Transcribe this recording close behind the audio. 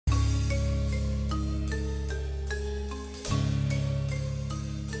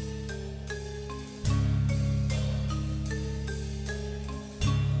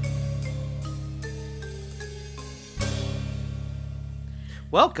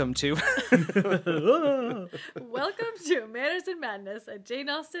Welcome to Welcome to Manners and Madness, a Jane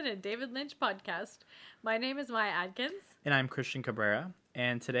Austen and David Lynch podcast. My name is Maya Adkins. And I'm Christian Cabrera.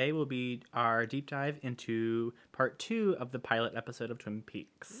 And today will be our deep dive into part 2 of the pilot episode of Twin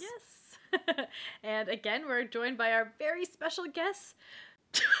Peaks. Yes. And again, we're joined by our very special guest.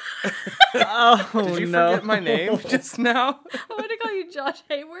 Oh, Did you forget my name just now? I want to call you Josh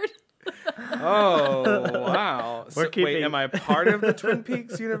Hayward. Oh, wow. So, We're wait, am I part of the Twin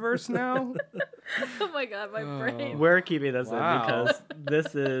Peaks universe now? Oh my god, my brain. We're keeping this Wow. in because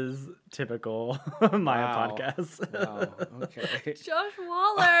this is typical Maya Wow. podcast. Wow, okay. Josh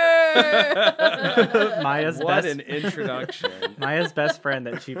Waller. Maya's What best an introduction. Maya's best friend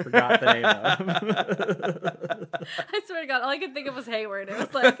that she forgot the name of. I swear to God, all I could think of was Hayward. It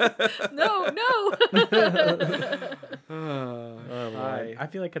was like, no. Oh, Lord. Hi. I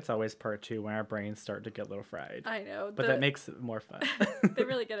feel like it's always part 2 when our brains start to get a little fried. I know. But that makes it more fun. They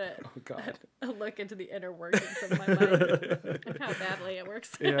really get Oh, God. a look into the inner workings of my mind and how badly it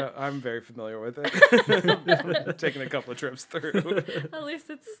works. Yeah, I'm very familiar with it. Taking a couple of trips through. At least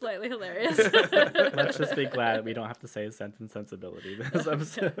it's slightly hilarious. Let's just be glad that we don't have to say Sense and Sensibility this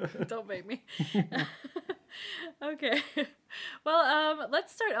episode. Don't make me. Okay. Well,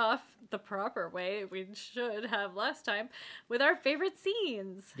 let's start off the proper way we should have last time with our favorite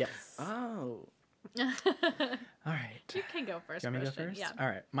scenes. Yes. Oh. All right. You can go first. Do you want me to go Christian. first? Yeah. All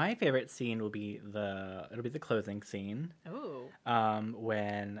right. My favorite scene will be the closing scene. Ooh.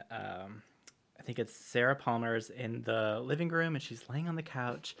 When I think it's Sarah Palmer's in the living room and she's laying on the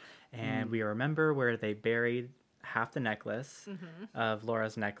couch, and we remember where they buried half the necklace of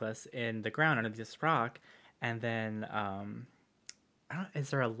Laura's necklace in the ground under this rock, and then is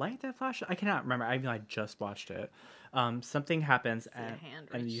there a light that flashes? I cannot remember. I just watched it. Something happens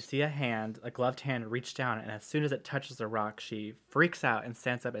and you see a hand, a gloved hand, reach down, and as soon as it touches the rock, she freaks out and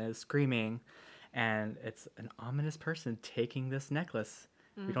stands up and is screaming, and it's an ominous person taking this necklace.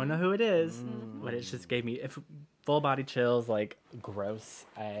 We don't know who it is, but it just gave me full body chills, like gross.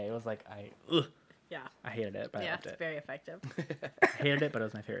 Ugh. Yeah. I hated it, but I Yeah, loved it's it. very effective. I hated it, but it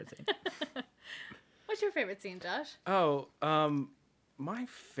was my favorite scene. What's your favorite scene, Josh? Oh, my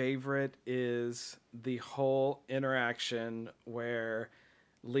favorite is the whole interaction where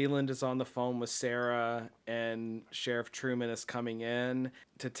Leland is on the phone with Sarah and Sheriff Truman is coming in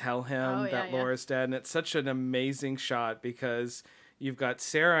to tell him that Laura's dead. And it's such an amazing shot because you've got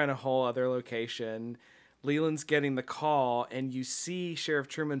Sarah in a whole other location. Leland's getting the call, and you see Sheriff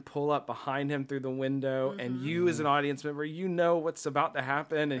Truman pull up behind him through the window, and you as an audience member, you know what's about to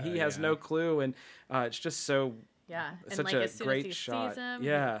happen, and he has no clue, and it's just so... Yeah, and Such like a as soon great as he shot. sees him,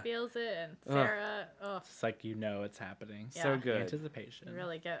 Yeah. he feels it, and Sarah, It's like you know it's happening. Yeah. So good. Anticipation. you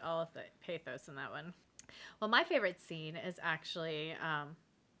really get all of the pathos in that one. Well, my favorite scene is actually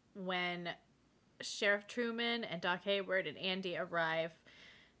when Sheriff Truman and Doc Hayward and Andy arrive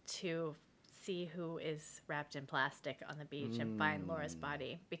to see who is wrapped in plastic on the beach and find Laura's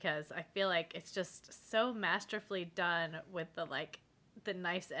body, because I feel like it's just so masterfully done with the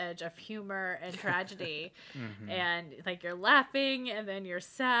nice edge of humor and tragedy. And like you're laughing and then you're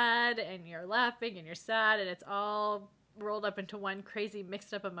sad and you're laughing and you're sad, and it's all rolled up into one crazy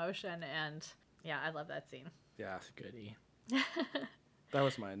mixed up emotion. And yeah, I love that scene. Yeah, It's a goodie. that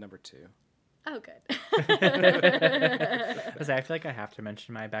was my number 2. Oh, good. Because I feel like I have to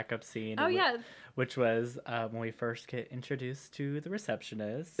mention my backup scene. Oh, yeah. Which was when we first get introduced to the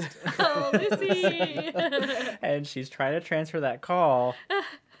receptionist. Oh, Lucy. And she's trying to transfer that call.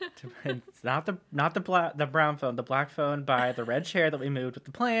 It's not the brown phone, the black phone by the red chair that we moved with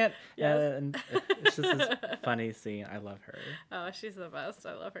the plant. Yes. And it's just this funny scene. I love her. Oh, she's the best.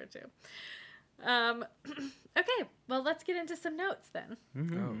 I love her too. Okay, well, let's get into some notes then.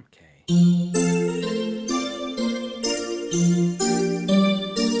 Okay.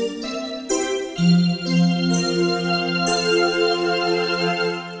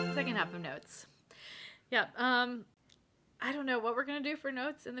 Second half of notes. Yeah. I don't know what we're gonna do for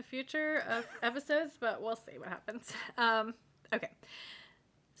notes in the future of episodes, but we'll see what happens. Okay.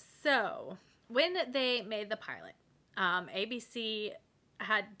 So when they made the pilot, ABC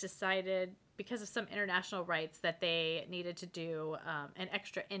had decided, because of some international rights, that they needed to do an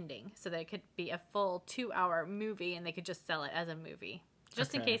extra ending so that it could be a full 2-hour movie and they could just sell it as a movie,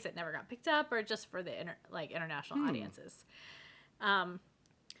 just in case it never got picked up, or just for the international audiences. And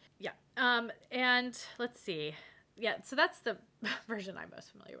let's see. Yeah, so that's the version I'm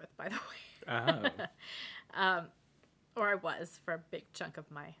most familiar with, by the way. Oh. Or I was for a big chunk of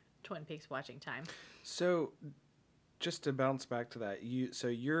my Twin Peaks watching time. So, just to bounce back to that,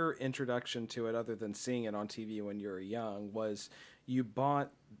 your introduction to it, other than seeing it on TV when you were young, was you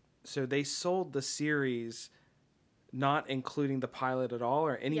bought, so they sold the series not including the pilot at all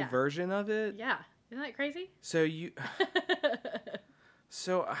or any Yeah. version of it. Yeah. Isn't that crazy? So you,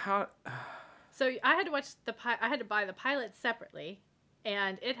 so how, So I had to watch I had to buy the pilot separately,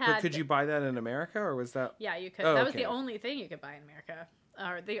 and it had. but could you buy that in America or was that? Yeah, you could. Oh, That was okay. the only thing you could buy in America,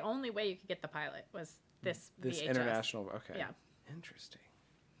 or the only way you could get the pilot was this VHS. International, okay. Yeah. Interesting.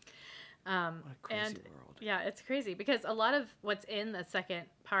 What a crazy And world. yeah, it's crazy because a lot of what's in the second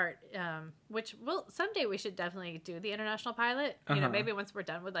part, which someday we should definitely do the international pilot. You know, Uh-huh. maybe once we're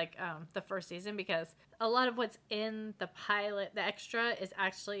done with like the first season, because a lot of what's in the pilot, the extra, is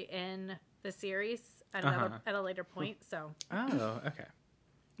actually in the series at at a later point. So Oh, okay.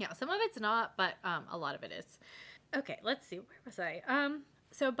 yeah, some of it's not, but a lot of it is. Okay, let's see. Where was I?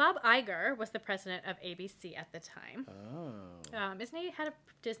 So Bob Iger was the president of ABC at the time. Oh. Isn't he head of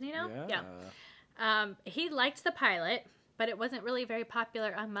Disney now? Yeah. He liked the pilot, but it wasn't really very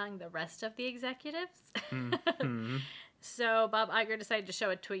popular among the rest of the executives. Mhm. So Bob Iger decided to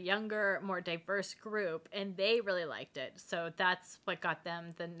show it to a younger, more diverse group, and they really liked it. So that's what got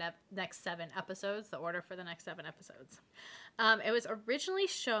them the next 7 episodes, the order for the next 7 episodes. It was originally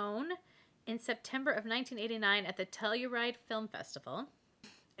shown in September of 1989 at the Telluride Film Festival.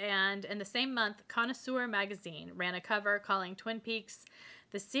 And in the same month, Connoisseur magazine ran a cover calling Twin Peaks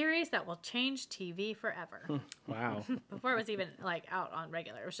the series that will change TV forever. Wow. Before it was even like out on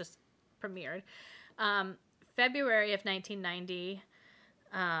regular, it was just premiered. February of 1990.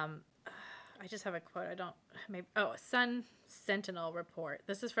 I just have a quote. Sun Sentinel report.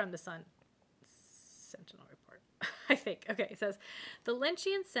 This is from the Sun Sentinel report, I think. Okay, it says, the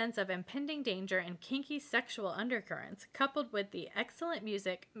Lynchian sense of impending danger and kinky sexual undercurrents, coupled with the excellent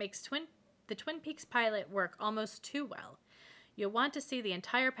music, makes the Twin Peaks pilot work almost too well. You'll want to see the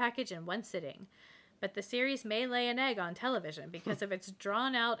entire package in one sitting, but the series may lay an egg on television because of its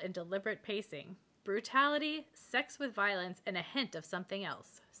drawn-out and deliberate pacing, brutality, sex with violence, and a hint of something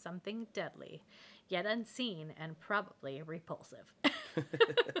else, something deadly, yet unseen and probably repulsive.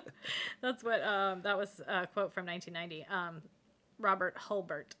 That's what that was a quote from 1990. Robert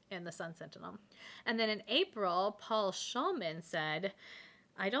Hulbert in the Sun Sentinel. And then in April, Paul Shulman said,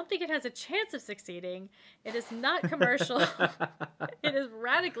 I don't think it has a chance of succeeding. It is not commercial. It is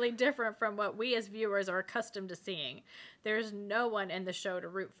radically different from what we as viewers are accustomed to seeing. There's no one in the show to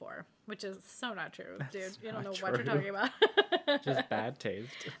root for, which is so not true, dude. You don't know not what you're true. talking about. Just bad taste.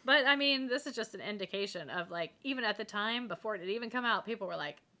 But I mean, this is just an indication of like, even at the time, before it had even come out, people were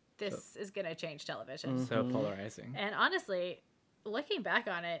like, this is going to change television. So polarizing. And honestly, looking back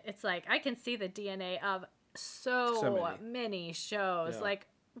on it, it's like I can see the DNA of so many shows. Yeah. Like,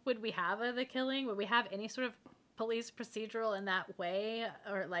 would we have The Killing? Would we have any sort of police procedural in that way?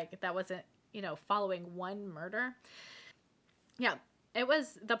 Or like that wasn't, following one murder? Yeah.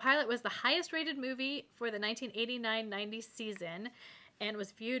 The pilot was the highest rated movie for the 1989-90 season and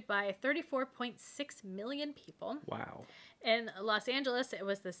was viewed by 34.6 million people. Wow. In Los Angeles, it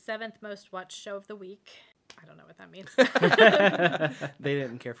was the 7th most watched show of the week. I don't know what that means. They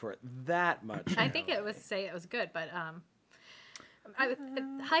didn't care for it that much. I think it was good, but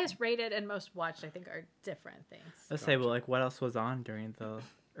highest rated and most watched, I think, are different things. Let's say, well, like, what else was on during the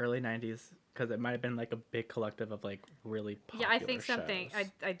early 90s? Because it might have been, like, a big collective of, like, really popular Yeah, I think something. shows.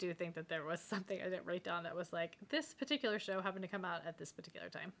 I do think that there was something I didn't write down that was like, this particular show happened to come out at this particular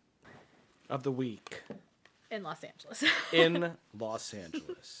time Of the week in Los Angeles. in Los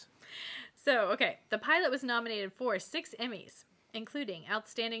Angeles. So, okay, the pilot was nominated for 6 Emmys, including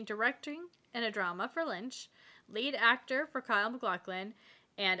Outstanding Directing in a Drama for Lynch, Lead Actor for Kyle MacLachlan,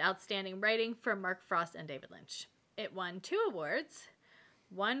 and Outstanding Writing for Mark Frost and David Lynch. It won 2 awards,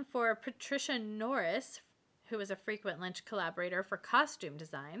 one for Patricia Norris, who was a frequent Lynch collaborator for costume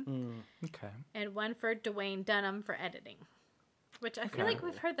design, Okay. and one for Dwayne Dunham for editing, which I feel like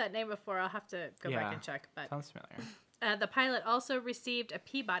we've heard that name before. I'll have to go back Yeah. and check. But Sounds familiar. the pilot also received a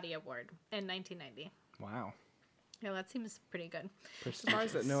Peabody Award in 1990. Wow. Yeah, that seems pretty good.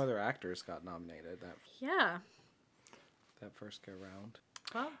 Surprised that no other actors got nominated Yeah. that first go round.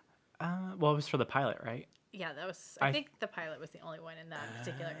 Well, Well, it was for the pilot, right? yeah, that was. I think the pilot was the only one in that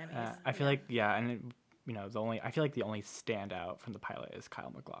particular Emmys. I feel like, yeah, and it, I feel like the only standout from the pilot is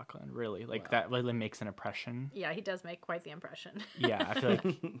Kyle MacLachlan. Really, like that really makes an impression. Yeah, he does make quite the impression. Yeah, I feel like,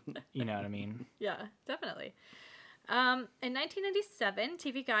 you know what I mean. Yeah, definitely. In 1997,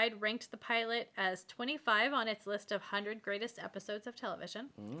 TV Guide ranked the pilot as 25 on its list of 100 greatest episodes of television.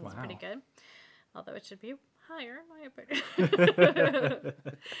 That's pretty good. Although it should be higher, in my opinion.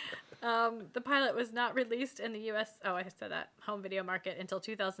 The pilot was not released in the U.S. Oh, I said that home video market until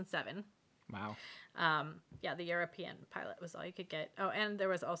 2007. Wow. Yeah, the European pilot was all you could get. Oh, and there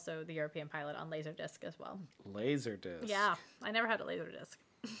was also the European pilot on Laserdisc as well. Laserdisc. Yeah, I never had a Laserdisc.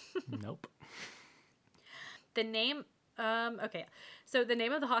 Nope. The name, okay, so the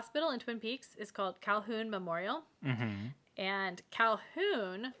name of the hospital in Twin Peaks is called Calhoun Memorial. Mm-hmm. And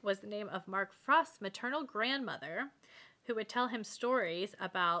Calhoun was the name of Mark Frost's maternal grandmother, who would tell him stories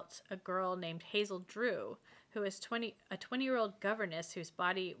about a girl named Hazel Drew, who is a 20-year-old governess whose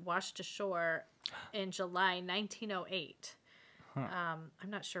body washed ashore in July 1908. Huh. I'm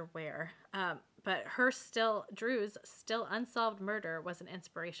not sure where, but Drew's still unsolved murder was an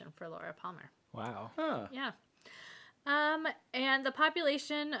inspiration for Laura Palmer. Wow. Huh. Yeah. And the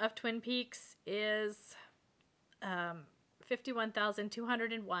population of Twin Peaks is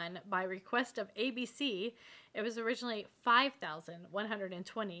 51,201. By request of ABC, it was originally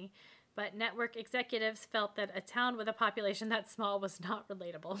 5,120, but network executives felt that a town with a population that small was not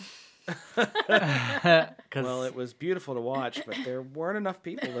relatable. Well, it was beautiful to watch, but there weren't enough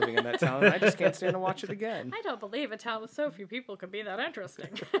people living in that town, and I just can't stand to watch it again. I don't believe a town with so few people could be that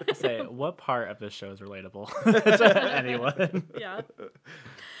interesting. Say, what part of this show is relatable to anyone? Yeah.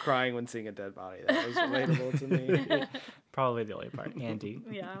 Crying when seeing a dead body. That was relatable to me. Probably the only part. Andy.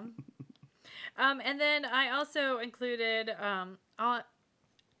 Yeah. And then I also included,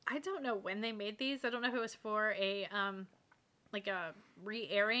 I don't know when they made these. I don't know if it was for a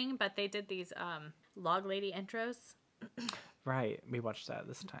re-airing, but they did these Log Lady intros. Right. We watched that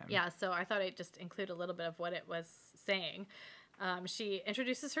this time. Yeah, so I thought I'd just include a little bit of what it was saying. She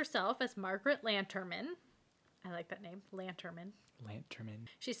introduces herself as Margaret Lanterman. I like that name, Lanterman. Lanterman.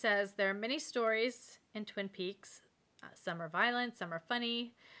 She says, there are many stories in Twin Peaks. Some are violent, some are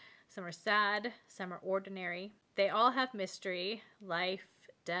funny, some are sad, some are ordinary. They all have mystery, life,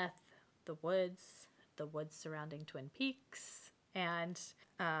 death, the woods surrounding Twin Peaks, and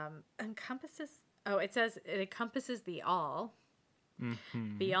it says it encompasses the all,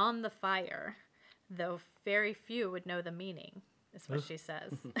 beyond the fire, though very few would know the meaning, is what she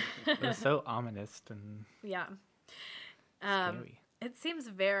says. It was so ominous and Yeah. scary. It seems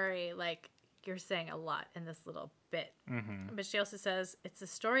very like you're saying a lot in this little bit. Mm-hmm. But she also says, it's the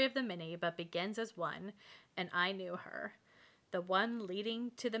story of the many, but begins as one, and I knew her. The one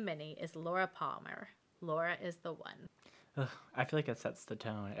leading to the many is Laura Palmer. Laura is the one. Ugh, I feel like it sets the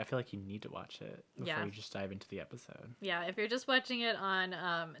tone. I feel like you need to watch it before Yeah. you just dive into the episode. Yeah, if you're just watching it on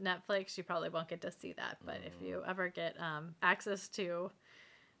Netflix, you probably won't get to see that. But if you ever get access to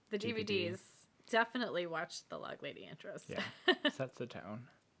the DVD. DVDs, definitely watch the Log Lady intros. Yeah. Sets the tone.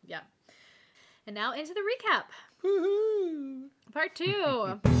 Yeah. And now into the recap. Woohoo! Part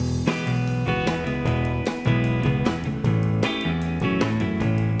 2.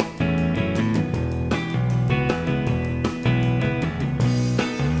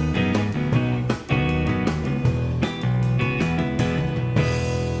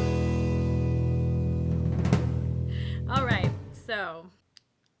 All right. So,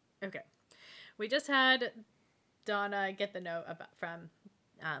 okay. We just had Donna get the note from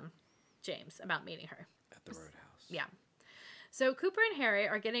James about meeting her. At the Roadhouse. Yeah. So Cooper and Harry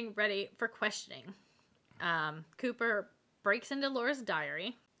are getting ready for questioning. Cooper breaks into Laura's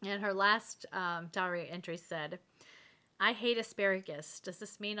diary, and her last diary entry said, I hate asparagus. Does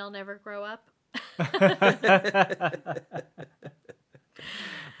this mean I'll never grow up?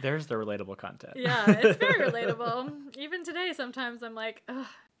 There's the relatable content. Yeah, it's very relatable. Even today, sometimes I'm like, ugh,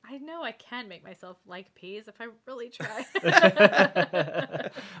 I know I can make myself like peas if I really try.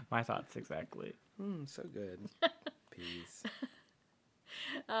 My thoughts exactly. So good. Peace.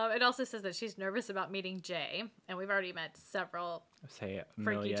 It also says that she's nervous about meeting Jay, and we've already met several Say a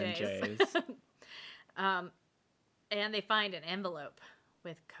Freaky million Jays. J's. And they find an envelope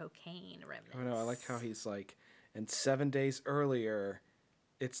with cocaine remnants. Oh no, I like how he's like, and 7 days earlier,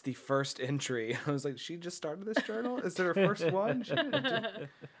 it's the first entry. I was like, she just started this journal? Is it her first one? God.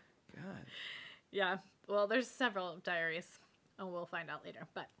 Yeah. Well, there's several diaries, and we'll find out later.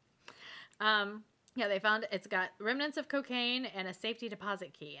 But, yeah, they found it's got remnants of cocaine and a safety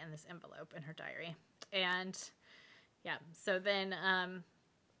deposit key in this envelope in her diary. And, yeah, so then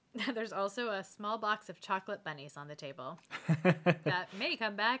there's also a small box of chocolate bunnies on the table that may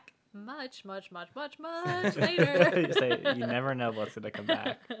come back much, much, much, much, much later. You say you never know what's going to come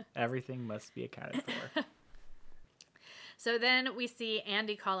back. Everything must be accounted for. So then we see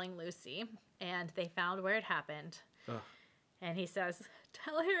Andy calling Lucy, and they found where it happened. Ugh. And he says,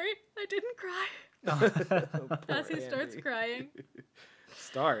 tell Harry I didn't cry. Oh, As he poor starts Andy. crying.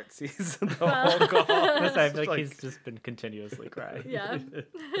 He's the whole call. I feel like he's just been continuously crying. Yeah.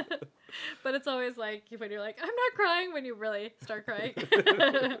 But it's always like when you're like, I'm not crying, when you really start crying.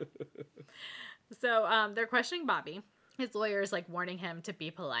 So they're questioning Bobby. His lawyer is like warning him to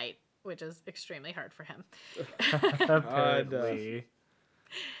be polite, which is extremely hard for him. Apparently.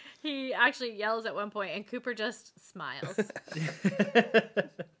 He actually yells at one point, and Cooper just smiles.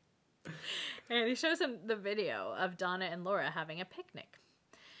 And he shows him the video of Donna and Laura having a picnic.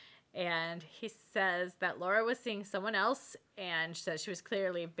 And he says that Laura was seeing someone else, and says she was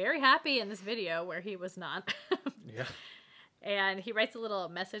clearly very happy in this video where he was not. Yeah. And he writes a little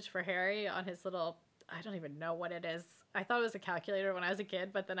message for Harry on his little, I don't even know what it is. I thought it was a calculator when I was a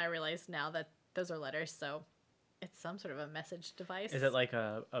kid, but then I realized now that those are letters, so it's some sort of a message device. Is it like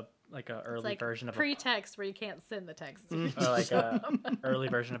a early like version of pre-text where you can't send the text? or like a early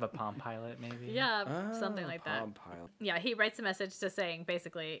version of a Palm Pilot, maybe? Yeah, something like that. Palm Pilot. Yeah, he writes a message to saying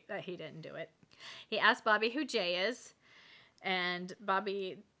basically that he didn't do it. He asks Bobby who Jay is, and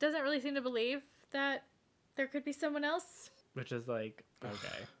Bobby doesn't really seem to believe that there could be someone else. Which is like,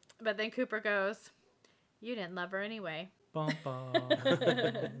 okay. But then Cooper goes, "You didn't love her anyway." Bum, bum.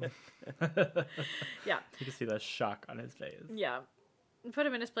 Yeah, You can see the shock on his face, yeah. Put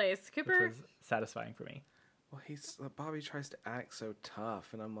him in his place. which Cooper, was satisfying for me. Well, Bobby tries to act so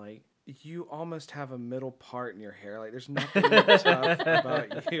tough, and I'm like, you almost have a middle part in your hair. Like, there's nothing tough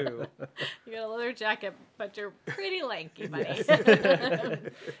about you. you got a leather jacket, but you're pretty lanky, buddy.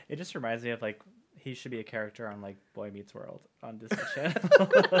 It just reminds me of like he should be a character on like Boy Meets World on Disney Channel.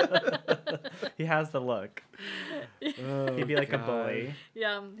 He has the look. Oh, He'd be like a God. bully.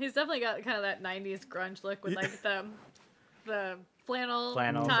 Yeah, he's definitely got kind of that 90s grunge look with like the flannel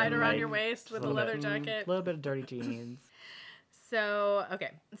Flannels tied and, around like, your waist with a little leather bit- jacket. A little bit of dirty jeans. So,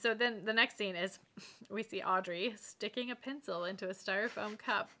 okay. So then the next scene is we see Audrey sticking a pencil into a styrofoam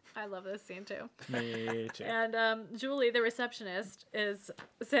cup. I love this scene too. Me too. And Julie, the receptionist, is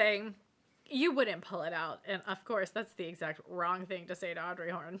saying, "You wouldn't pull it out." And of course, that's the exact wrong thing to say to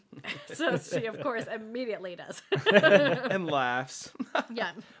Audrey Horne. So she, of course, immediately does. And laughs.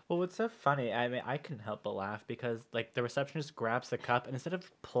 Yeah. Well, what's so funny, I mean, I couldn't help but laugh because, like, the receptionist grabs the cup, and instead of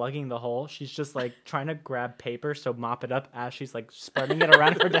plugging the hole, she's just, like, trying to grab paper to mop it up as she's, like, spreading it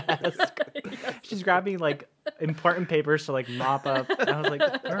around her desk. Yes. She's grabbing, like, important papers to, like, mop up. I was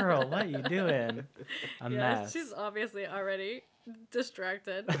like, girl, what are you doing? A mess. She's obviously already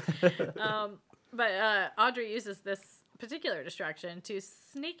distracted. But Audrey uses this particular distraction to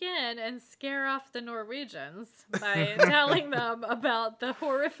sneak in and scare off the Norwegians by telling them about the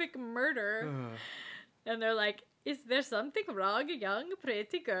horrific murder. And they're like, "Is there something wrong, young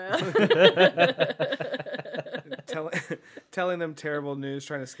pretty girl?" Telling them terrible news,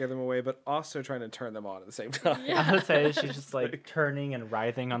 trying to scare them away, but also trying to turn them on at the same time. I would say she's just, like, turning and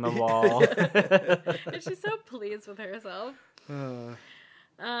writhing on the wall. And she's so pleased with herself.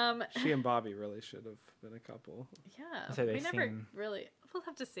 She and Bobby really should have been a couple. Yeah, So they we never seem- really. We'll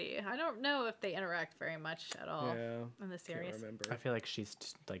have to see. I don't know if they interact very much at all Yeah, in the can't series. remember. I feel like she's,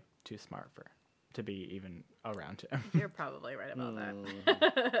 like, too smart to be even around him. You're probably right about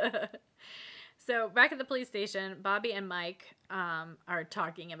that. So back at the police station, Bobby and Mike are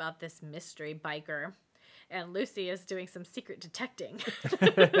talking about this mystery biker, and Lucy is doing some secret detecting.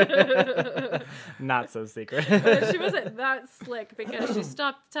 Not so secret. But she wasn't that slick because she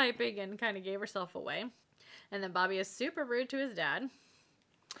stopped typing and kind of gave herself away. And then Bobby is super rude to his dad.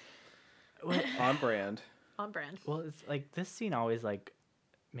 On brand. On brand. Well, it's like this scene always like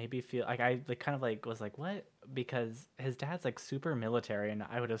made me feel like I like kind of like was like what, because his dad's like super military, and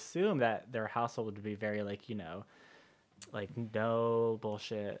I would assume that their household would be very like, you know, like no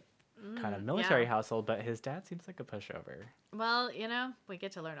bullshit kind of military yeah. household, but his dad seems like a pushover. Well, you know, we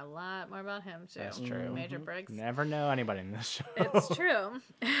get to learn a lot more about him too. That's true. Major Briggs. Never know anybody in this show. It's true.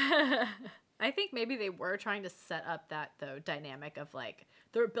 I think maybe they were trying to set up that though dynamic of like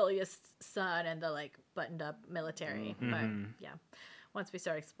the rebellious son and the like buttoned up military. But yeah, once we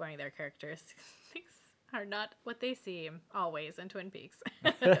start exploring their characters, things are not what they seem always in Twin Peaks.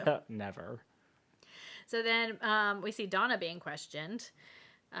 Never. So then we see Donna being questioned.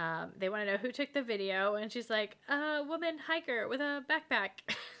 They want to know who took the video, and she's like, "A woman hiker with a backpack."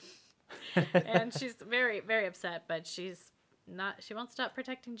 And she's very, very upset, but she won't stop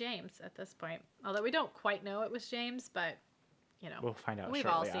protecting James at this point. Although we don't quite know it was James, but you know, We'll find out. we've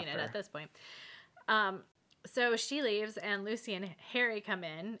all shortly seen it after. at this point. So she leaves, and Lucy and Harry come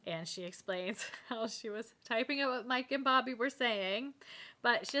in, and she explains how she was typing out what Mike and Bobby were saying,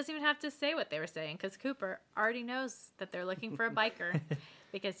 but she doesn't even have to say what they were saying because Cooper already knows that they're looking for a biker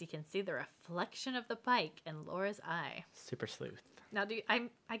because you can see the reflection of the bike in Laura's eye. Super sleuth. Now,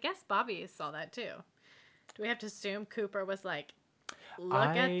 I guess Bobby saw that too. Do we have to assume Cooper was like, "Look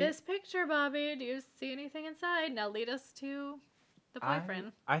at this picture, Bobby. Do you see anything inside? Now lead us to the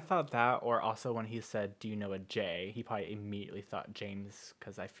boyfriend. I thought that, or also when he said, "Do you know a Jay?" He probably immediately thought James,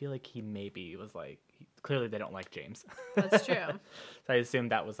 because I feel like he maybe was like, clearly they don't like James. That's true. So I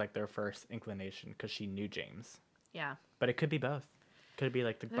assumed that was like their first inclination because she knew James. Yeah. But it could be both. Could be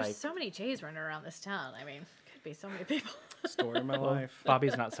like the There's bike. so many Jays running around this town. I mean, could be so many people. Story of my life.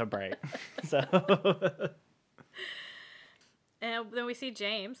 Bobby's not so bright. So And then we see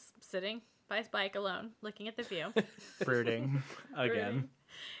James sitting by his bike alone, looking at the view. brooding again.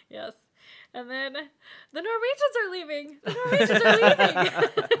 Yes. And then the Norwegians are leaving. The Norwegians are leaving.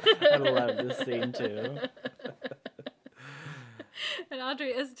 I love this scene too. And Audrey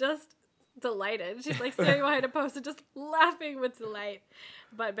is just delighted. She's like standing behind a post and just laughing with delight.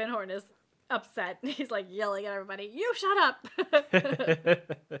 But Ben Horn is upset. He's like yelling at everybody, "You shut up!"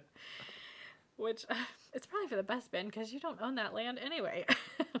 Which, it's probably for the best, Ben, because you don't own that land anyway.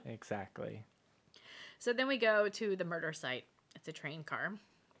 Exactly. So then we go to the murder site. It's a train car.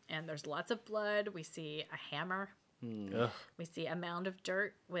 And there's lots of blood. We see a hammer. Ugh. We see a mound of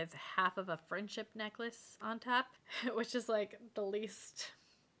dirt with half of a friendship necklace on top, which is like the least...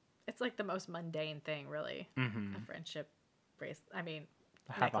 It's like the most mundane thing, really. Mm-hmm. A friendship bracelet. I mean,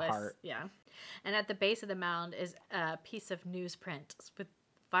 Have a necklace. heart. Yeah. And at the base of the mound is a piece of newsprint with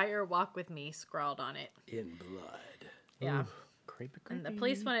 "Fire Walk With Me" scrawled on it. In blood. Yeah. Ooh, creepy. And the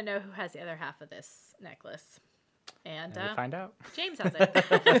police want to know who has the other half of this necklace. And we find out. James has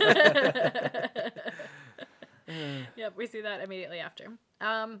it. Yep, we see that immediately after.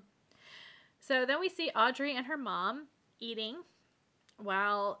 So then we see Audrey and her mom eating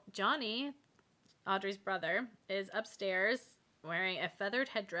while Johnny, Audrey's brother, is upstairs wearing a feathered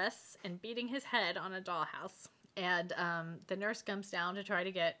headdress and beating his head on a dollhouse. And the nurse comes down to try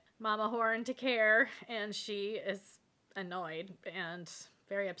to get Mama Horn to care, and she is annoyed and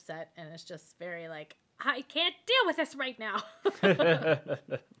very upset and is just very like, "I can't deal with this right now."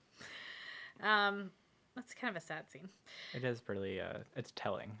 That's kind of a sad scene. It is pretty. It's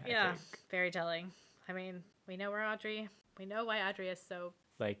telling. Yeah, I think. very telling. I mean, we know we know why Audrey is so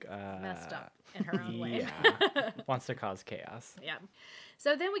Like messed up in her own way. Yeah. Wants to cause chaos. Yeah.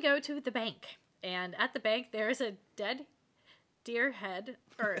 So then we go to the bank, and at the bank there is a dead deer head,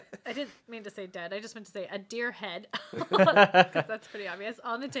 or I didn't mean to say dead, I just meant to say a deer head, because that's pretty obvious,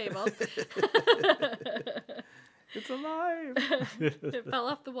 on the table. It's alive. It fell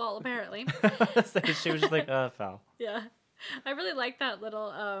off the wall, apparently. So she was just like, fell. Yeah. I really like that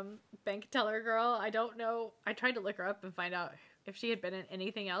little bank teller girl. I don't know. I tried to look her up and find out if she had been in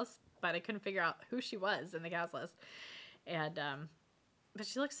anything else, but I couldn't figure out who she was in the cast list. And, but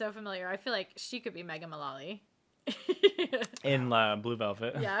she looks so familiar. I feel like she could be Megan Mullally. In Blue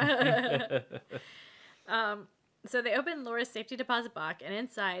Velvet. Yeah. So they open Laura's safety deposit box, and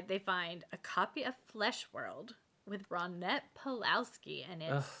inside they find a copy of Flesh World with Ronette Pulowski, and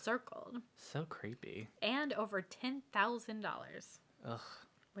it's circled. So creepy. And over $10,000. Ugh.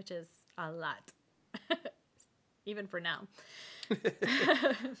 Which is a lot. Even for now.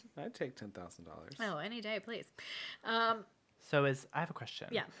 I'd take $10,000. Oh, any day, please. So I have a question.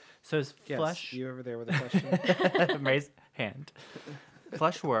 Yeah. So is Yes, Flesh... you over there with a question? Raise hand.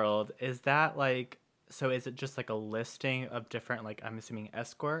 Flesh World, is that like... So is it just like a listing of different, like, I'm assuming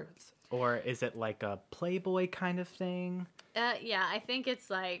escorts? Or is it like a Playboy kind of thing? Yeah, I think it's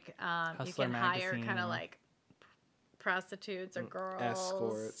like you Hustler can hire magazine. kind of like prostitutes or girls.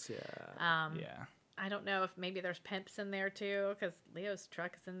 Escorts, yeah. Yeah. I don't know if maybe there's pimps in there too, because Leo's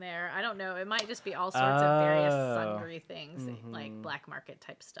truck is in there. I don't know. It might just be all sorts of various sundry things, like black market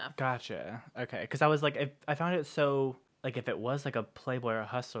type stuff. Gotcha. Okay. Because I was like, I found it so... Like, if it was, like, a Playboy or a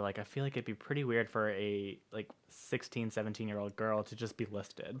Hustler, like, I feel like it'd be pretty weird for a, like, 16, 17-year-old girl to just be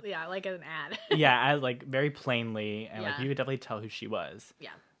listed. Yeah, like an ad. Yeah, as, like, very plainly, and, like, Yeah. you could definitely tell who she was.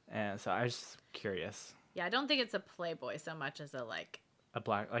 Yeah. And so I was just curious. Yeah, I don't think it's a Playboy so much as a, like...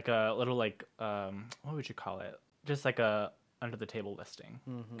 Like, a little, like, what would you call it? Just, like, a under-the-table listing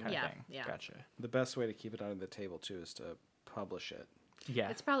kind Yeah, of thing. yeah. Gotcha. The best way to keep it under the table, too, is to publish it. Yeah.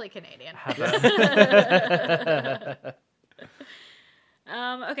 It's probably Canadian. Have a...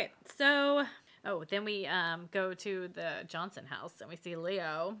 Okay, so then we go to the Johnson house, and we see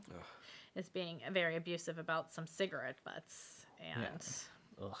Leo is being very abusive about some cigarette butts, and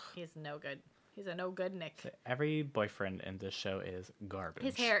Ugh. he's no good. He's a no good Nick. Every boyfriend in this show is garbage.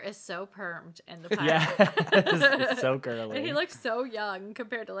 His hair is so permed in the pilot. Yeah. It's so girly. And he looks so young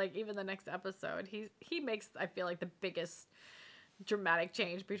compared to like even the next episode. He makes, I feel like, the biggest dramatic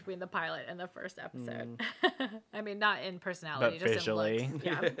change between the pilot and the first episode. I mean, not in personality, But just visually. in looks.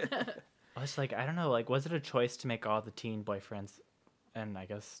 Yeah. I was like, I don't know, like, was it a choice to make all the teen boyfriends, and I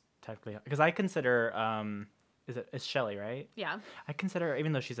guess technically, because I consider, it's Shelley, right? Yeah. I consider her,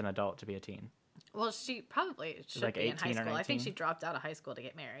 even though she's an adult, to be a teen. Well, she probably should Like be in high 18 or school. I think 19? she dropped out of high school to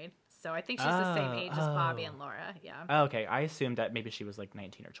get married. So I think she's the same age as Bobby and Laura. Yeah. Oh, okay, I assumed that maybe she was like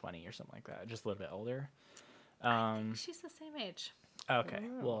 19 or 20 or something like that, just a little bit older. She's the same age. Okay,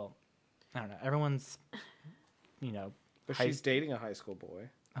 well, I don't know. Everyone's, you know, But she's dating a high school boy.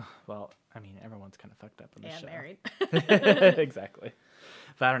 well, I mean, everyone's kind of fucked up in this And show. married. Exactly.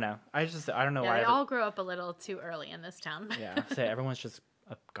 But I don't know. I don't know Yeah, why. they all grew up a little too early in this town. Yeah, say everyone's just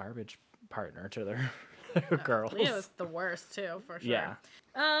a garbage partner to their girls. Leah was the worst too, for sure. Yeah.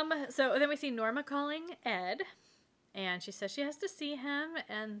 So then we see Norma calling Ed, and she says she has to see him,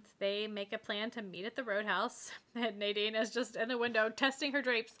 and they make a plan to meet at the Roadhouse. And Nadine is just in the window testing her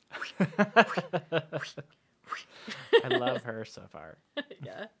drapes. I love her so far.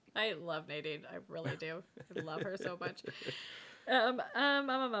 Yeah, I love Nadine. I really do. I love her so much.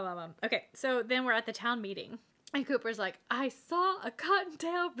 Okay, so then we're at the town meeting. And Cooper's like, I saw a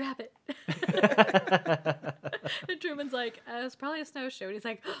cottontail rabbit. And Truman's like, it's probably a snowshoe. And he's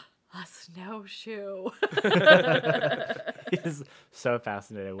like, a snowshoe. He's so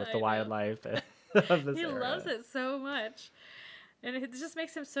fascinated with I the know. wildlife of this He era. loves it so much. And it just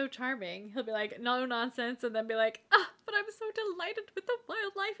makes him so charming. He'll be like, no nonsense, and then be like, but I'm so delighted with the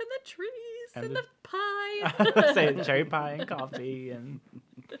wildlife and the trees and, And the pie. Say cherry pie and coffee and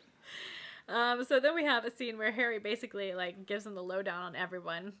So then we have a scene where Harry basically like gives him the lowdown on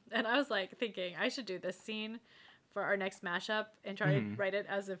everyone. And I was like thinking I should do this scene for our next mashup and try to write it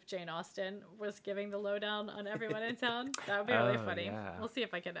as if Jane Austen was giving the lowdown on everyone in town. That would be really Oh, funny. yeah. We'll see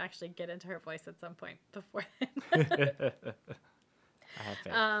if I can actually get into her voice at some point before then. I have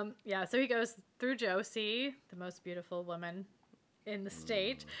faith. Yeah, so he goes through Josie, the most beautiful woman in the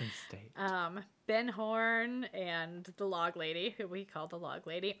state, In state. Ben Horn, and the log lady, who we call the log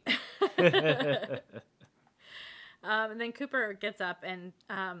lady. And then Cooper gets up and,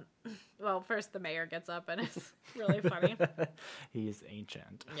 well, first the mayor gets up and it's really funny. He's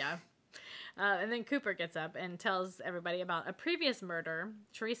ancient. Yeah. And then Cooper gets up and tells everybody about a previous murder,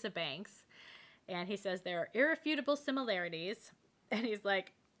 Teresa Banks. And he says there are irrefutable similarities. And he's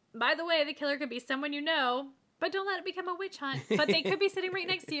like, by the way, the killer could be someone you know, but don't let it become a witch hunt. But they could be sitting right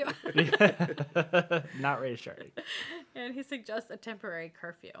next to you. Not reassuring. And he suggests a temporary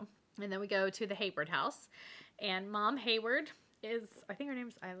curfew. And then we go to the Hayward house. And Mom Hayward is, I think her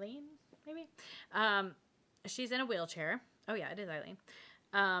name's Eileen, maybe? She's in a wheelchair. Oh, yeah, it is Eileen.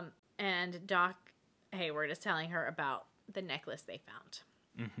 And Doc Hayward is telling her about the necklace they found.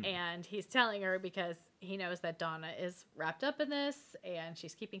 Mm-hmm. And he's telling her because he knows that Donna is wrapped up in this and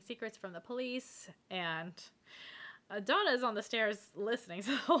she's keeping secrets from the police. And Donna is on the stairs listening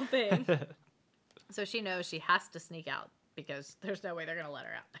to the whole thing. So she knows she has to sneak out because there's no way they're going to let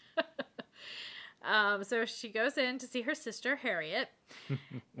her out. So she goes in to see her sister, Harriet.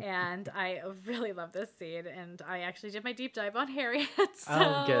 And I really love this scene. And I actually did my deep dive on Harriet. So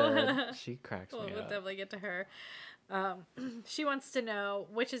Oh, good. She cracks me we'll up. definitely get to her. She wants to know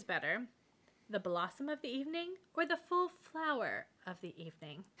which is better, the blossom of the evening or the full flower of the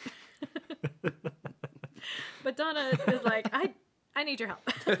evening. But Donna is like, I need your help.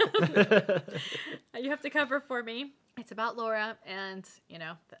 You have to cover for me. It's about Laura, and, you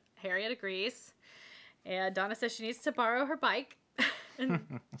know, Harriet agrees. And Donna says she needs to borrow her bike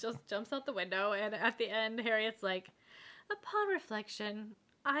and just jumps out the window. And at the end, Harriet's like, upon reflection,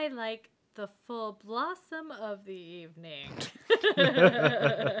 I like the full blossom of the evening.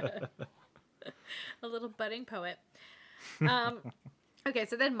 A little budding poet. Okay,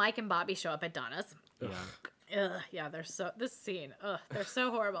 so then Mike and Bobby show up at Donna's. Yeah. Yeah, this scene, they're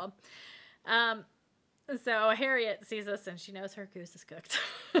so horrible. So Harriet sees us and she knows her goose is cooked.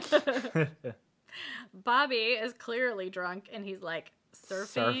 Bobby is clearly drunk and he's like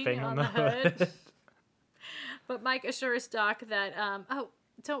surfing on the hood. But Mike assures Doc that,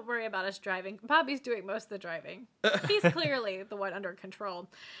 don't worry about us driving. Bobby's doing most of the driving. He's clearly the one under control.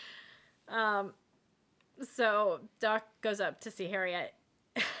 So Doc goes up to see Harriet.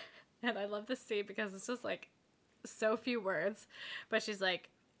 And I love this scene because it's just like so few words. But she's like,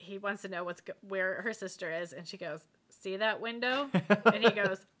 he wants to know where her sister is. And she goes, see that window? And he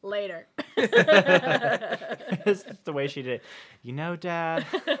goes, later. It's the way she did it. You know, Dad.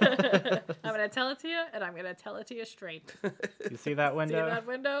 I'm going to tell it to you, and I'm going to tell it to you straight. You see that See window? that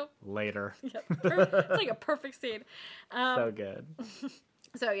window? Later. Yep. It's like a perfect scene. So good.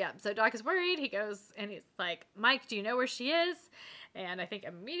 So Doc is worried. He goes and he's like, Mike, do you know where she is? And I think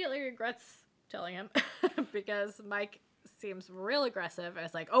immediately regrets telling him because Mike seems real aggressive and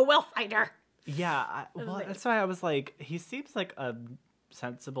it's like, oh, we'll find her. Yeah, well, that's why I was like, he seems like a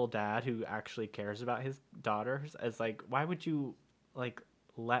sensible dad who actually cares about his daughters. As like, why would you like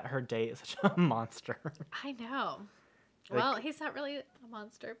let her date such a monster? I know. Like- Well, he's not really a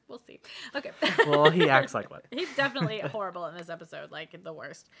monster. We'll see. Okay. Well, he acts like one. He's definitely horrible in this episode, like the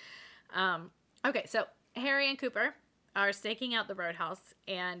worst. Okay, so Harry and Cooper are staking out the roadhouse,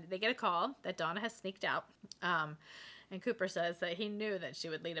 and they get a call that Donna has sneaked out. And Cooper says that he knew that she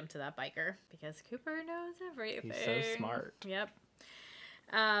would lead him to that biker because Cooper knows everything. He's so smart. Yep.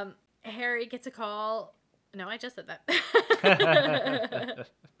 Harry gets a call. No, I just said that.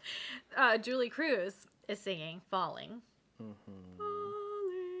 Julie Cruz is singing "Falling."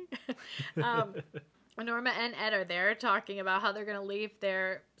 Falling. Norma and Ed are there talking about how they're going to leave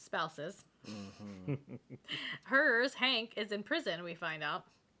their spouses. Hers, Hank, is in prison, we find out.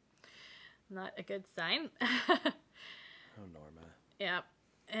 Not a good sign. Oh, Norma. Yeah.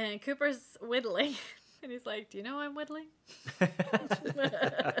 And Cooper's whittling. And he's like, do you know I'm whittling? Because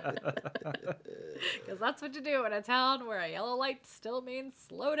that's what you do in a town where a yellow light still means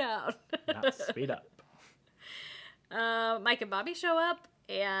slow down. Not speed up. Mike and Bobby show up,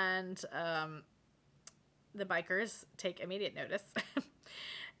 and the bikers take immediate notice.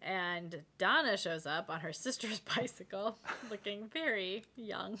 And Donna shows up on her sister's bicycle, looking very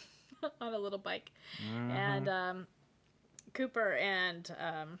young on a little bike. Mm-hmm. And Cooper and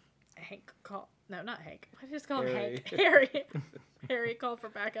Hank call. No, not Hank. Why did I just call him Harry. Hank? Harry. Harry called for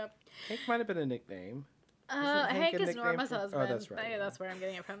backup. Hank might have been a nickname. Isn't Hank a is nickname Norma's for- husband. Oh, that's right. Yeah, that's where I'm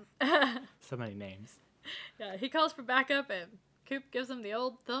getting it from. So many names. Yeah, he calls for backup, and Coop gives him the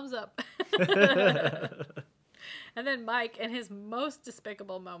old thumbs up. And then Mike, in his most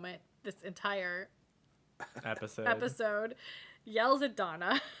despicable moment this entire episode, yells at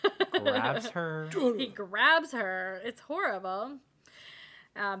Donna. Grabs her. He grabs her. It's horrible.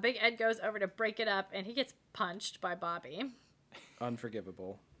 Big Ed goes over to break it up, and he gets punched by Bobby.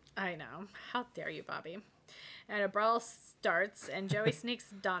 Unforgivable. I know. How dare you, Bobby? And a brawl starts, and Joey sneaks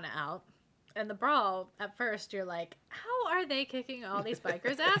Donna out. And the brawl, at first, you're like, how are they kicking all these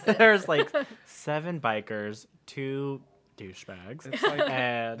bikers' asses? There's like 7 bikers, 2 douchebags. It's like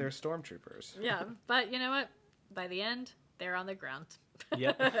And they're stormtroopers. Yeah, but you know what? By the end, they're on the ground.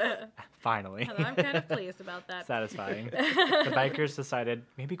 yep. Finally. And I'm kind of pleased about that. Satisfying. The bikers decided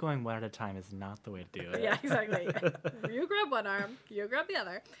maybe going one at a time is not the way to do it. Yeah, exactly. You grab one arm, you grab the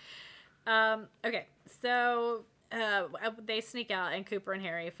other. Okay, so they sneak out, and Cooper and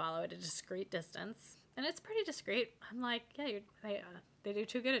Harry follow at a discreet distance. And it's pretty discreet. I'm like, yeah, they do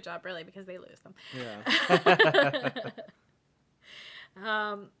too good a job, really, because they lose them. Yeah.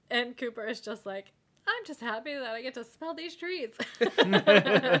 And Cooper is just like, I'm just happy that I get to smell these trees.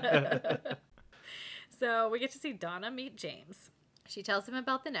 So we get to see Donna meet James. She tells him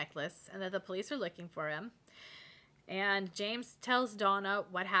about the necklace and that the police are looking for him. And James tells Donna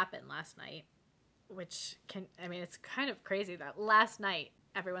what happened last night, which it's kind of crazy that last night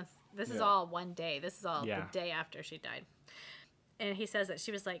this is all one day. This is all the day after she died. And he says that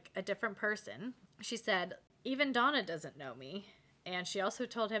she was like a different person. She said, even Donna doesn't know me. And she also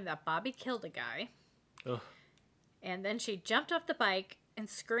told him that Bobby killed a guy. Ugh. And then she jumped off the bike and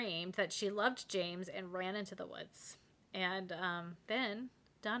screamed that she loved James and ran into the woods. And then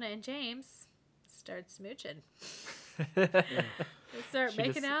Donna and James start smooching. They start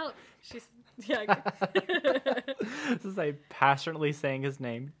making out. She's This is like passionately saying his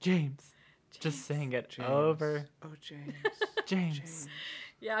name, James. Just saying it James. over. Oh, James. James.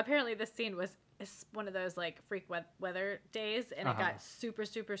 Yeah, apparently this scene was one of those like freak weather days, and it got super,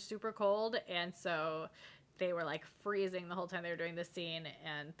 super, super cold, and so they were like freezing the whole time they were doing this scene,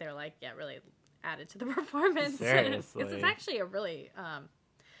 and they're like, yeah, really added to the performance. Seriously. This is actually a really, I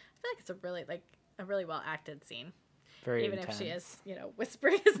feel like it's a really well acted scene. Very Even intense. if she is,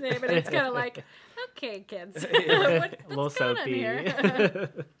 whispering his name, and it's kind of like, okay, kids, A little what's going on soapy.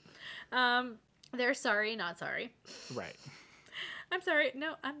 here? They're sorry, not sorry. Right. I'm sorry.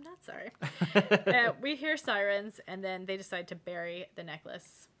 No, I'm not sorry. We hear sirens, and then they decide to bury the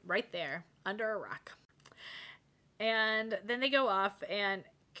necklace right there under a rock. And then they go off, and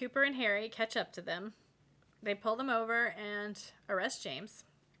Cooper and Harry catch up to them. They pull them over and arrest James.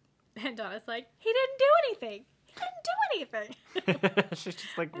 And Donna's like, he didn't do anything. He didn't do anything. She's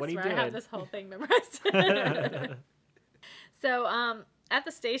just like, what I are you swear doing? I have this whole thing memorized. So, at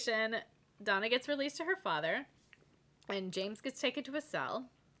the station, Donna gets released to her father, and James gets taken to a cell,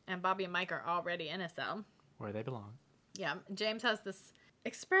 and Bobby and Mike are already in a cell. Where they belong. Yeah, James has this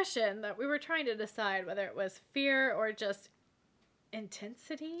expression that we were trying to decide whether it was fear or just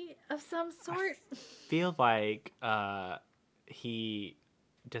intensity of some sort. Feel like he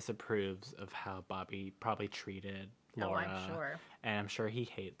disapproves of how Bobby probably treated Oh, Laura. I'm sure. And I'm sure he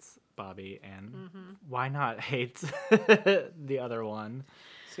hates Bobby. And why not hate the other one?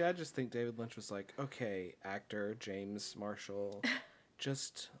 See, I just think David Lynch was like, okay, actor James Marshall,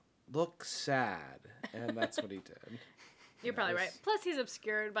 just look sad. And that's what he did. You're probably right. Yes. Plus, he's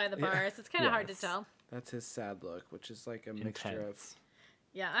obscured by the bars. It's kind of hard to Yes. tell. That's his sad look, which is like a mixture of... Intense.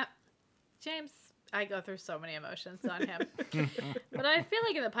 Yeah, James, I go through so many emotions on him. But I feel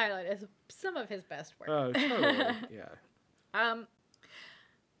like in the pilot is some of his best work. Oh, totally. Yeah.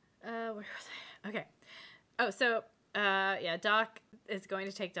 Where was I? Okay. Oh, so, yeah, Doc is going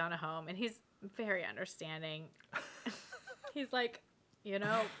to take Donna home, and he's very understanding. He's like, you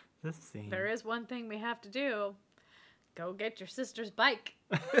know, This scene. there is one thing we have to do. Go get your sister's bike.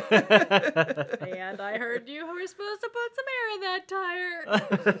 And I heard you were supposed to put some air in that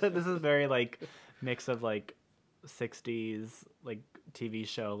tire. This is very like mix of like 60s like TV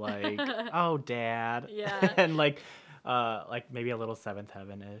show like oh dad Yeah. and like maybe a little Seventh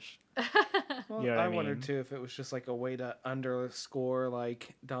Heaven ish. Well, You know what I I wondered mean? too if it was just like a way to underscore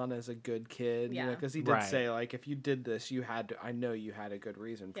like Donna's a good kid, Yeah. because he did Right. say like if you did this, you had to. I know you had a good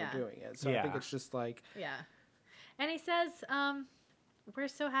reason for Yeah. doing it. So I think Yeah. it's just like Yeah. And he says, we're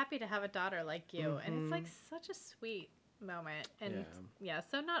so happy to have a daughter like you. And it's like such a sweet moment. And yeah,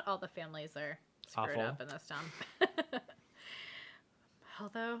 so not all the families are screwed Awful. up in this town.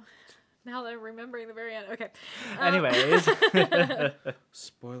 Although, now that I'm remembering the very end. Okay. Anyways,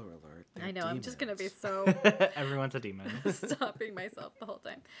 spoiler alert. they're I know, I'm just going to be demons. so everyone's a demon. stopping myself the whole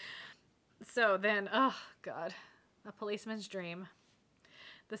time. So then, oh, God. A Policeman's Dream.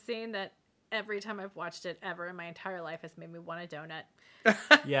 The scene that every time I've watched it ever in my entire life has made me want a donut.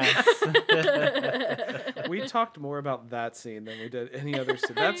 Yes. We talked more about that scene than we did any other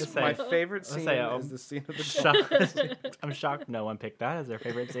scene. That's Just say- my favorite I'll scene. say, Is the scene of the Shocked. I'm shocked no one picked that as their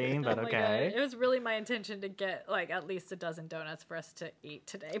favorite scene, but Oh my okay. God. It was really my intention to get like at least a dozen donuts for us to eat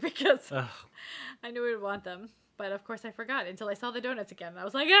today because Ugh. I knew we would want them. But of course I forgot until I saw the donuts again. And I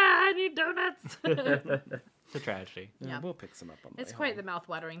was like, I need donuts. It's a tragedy. Yeah, Yeah. we'll pick some up on the It's way quite the home.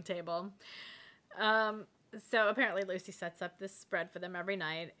 mouth-watering table. So apparently Lucy sets up this spread for them every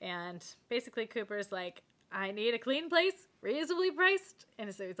night. And basically Cooper's like, I need a clean place, reasonably priced.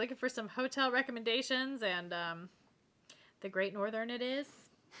 And so he's looking for some hotel recommendations. And the Great Northern it is.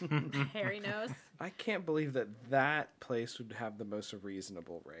 Harry knows. I can't believe that place would have the most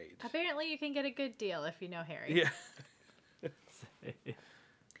reasonable rate. Apparently you can get a good deal if you know Harry. Yeah.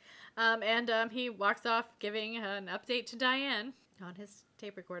 And he walks off giving an update to Diane on his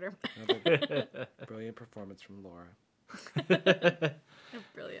tape recorder. Another brilliant performance from Laura.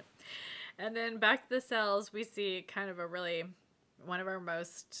 Brilliant. And then back to the cells, we see kind of one of our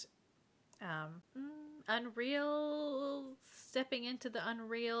most unreal, stepping into the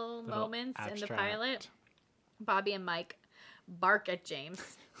unreal Little moments in the abstract. pilot. Bobby and Mike bark at James.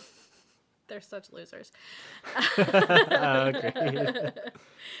 They're such losers. Agreed.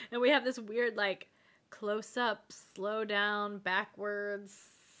 And we have this weird, like, close up, slow down, backwards,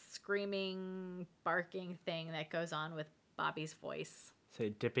 screaming, barking thing that goes on with Bobby's voice. So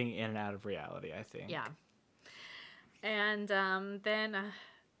dipping in and out of reality, I think. Yeah. And then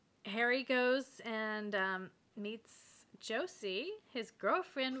Harry goes and meets Josie, his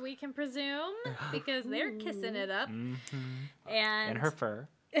girlfriend, we can presume, because they're kissing it up. Mhm. And And her fur.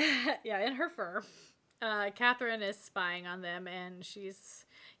 yeah, in her fur. Catherine is spying on them, and she's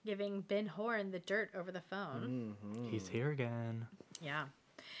giving Ben Horn the dirt over the phone. He's here again. Yeah.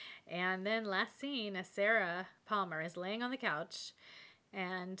 And then last scene, Sarah Palmer is laying on the couch,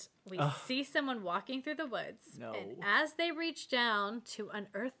 and we see someone walking through the woods. No. And as they reach down to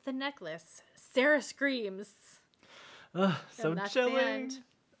unearth the necklace, Sarah screams. Ugh, so And that's the chilling. end.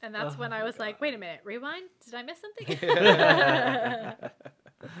 And that's when I was like, wait a minute, rewind? Did I miss something?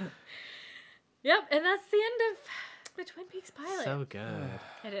 Yep, and that's the end of the Twin Peaks pilot. So good.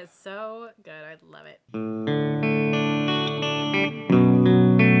 It is so good. I love it.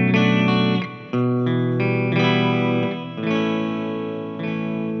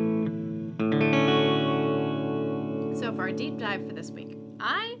 So for our deep dive for this week,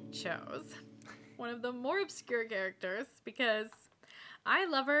 I chose one of the more obscure characters because I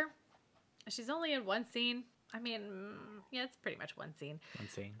love her. She's only in one scene. I mean, yeah, it's pretty much one scene. One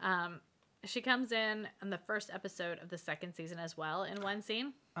scene. She comes in the first episode of the second season as well in one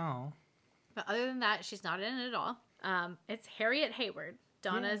scene. Oh. But other than that, she's not in it at all. It's Harriet Hayward,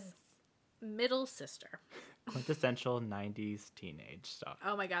 Donna's middle sister. Quintessential 90s teenage stuff.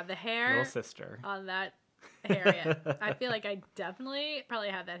 Oh my god, the hair Little sister. on that Harriet. I feel like I definitely probably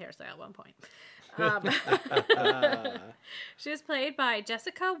had that hairstyle at one point. Um, she was played by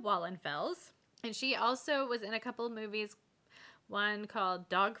Jessica Wallenfels, and she also was in a couple of movies, one called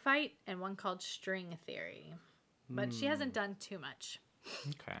Dogfight and one called String Theory. But she hasn't done too much.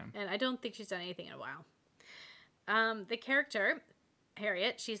 Okay. And I don't think she's done anything in a while. The character,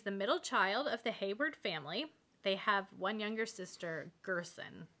 Harriet, she's the middle child of the Hayward family. They have one younger sister,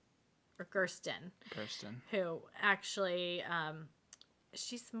 Gersten, who actually,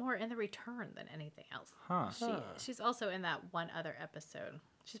 she's more in The Return than anything else. Huh. She's also in that one other episode.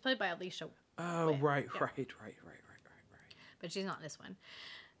 She's played by Alicia. Oh, Witt. right. Yeah. But she's not in this one.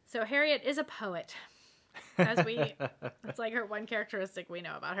 So Harriet is a poet. It's like her one characteristic we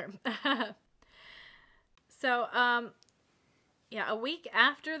know about her. So, a week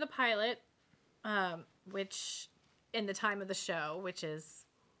after the pilot, which in the time of the show, which is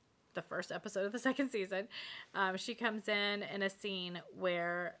the first episode of the second season, she comes in a scene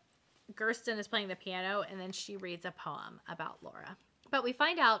where Gersten is playing the piano and then she reads a poem about Laura. But we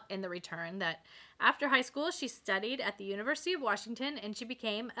find out in The Return that after high school, she studied at the University of Washington and she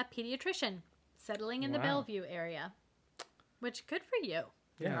became a pediatrician, settling in the Bellevue area. Which, good for you,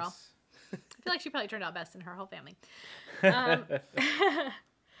 girl. Yes. I feel like she probably turned out best in her whole family.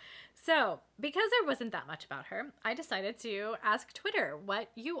 So, because there wasn't that much about her, I decided to ask Twitter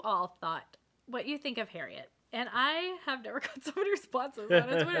what you all thought, what you think of Harriet. And I have never got so many responses on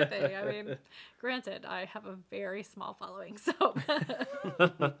a Twitter thing. I mean, granted, I have a very small following, so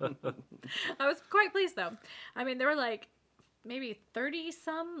I was quite pleased, though. I mean, there were like maybe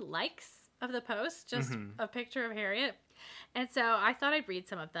 30-some likes of the post, just a picture of Harriet. And so I thought I'd read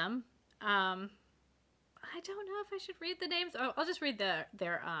some of them. I don't know if I should read the names. Oh, I'll just read their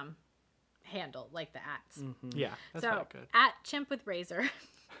handle, like the ats. Yeah, that's So, probably good. at Chimp with Razor.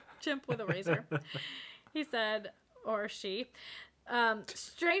 Chimp with a razor. He said, or she,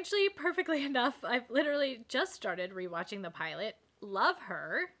 strangely, perfectly enough, I've literally just started rewatching the pilot. Love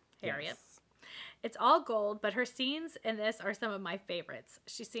her, Harriet. Yes. It's all gold, but her scenes in this are some of my favorites.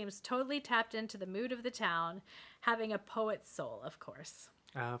 She seems totally tapped into the mood of the town, having a poet's soul, of course.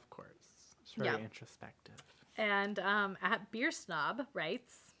 Of course. It's very introspective. And at Beer Snob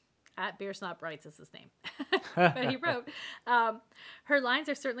writes, at Beer Snob writes is his name, but he wrote, her lines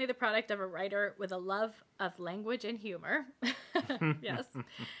are certainly the product of a writer with a love of language and humor. Yes.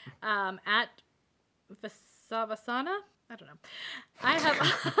 At Vasavasana, I don't know. I have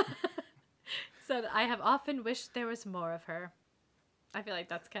said, I have often wished there was more of her. I feel like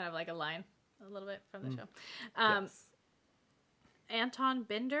that's kind of like a line a little bit from the show. Yes. Anton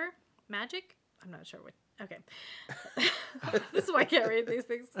Binder, Magic? I'm not sure what. Okay. This is why I can't read these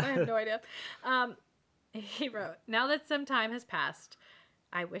things. I have no idea. He wrote, now that some time has passed,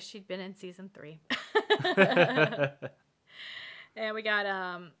 I wish she'd been in season 3. And we got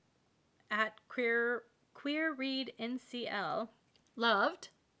at Queer Read NCL, loved.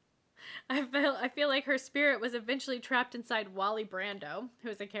 I feel like her spirit was eventually trapped inside Wally Brando,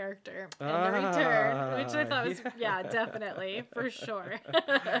 who's a character in The Return, which I thought was, definitely, for sure.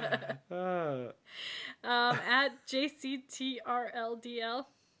 At JCTRLDL,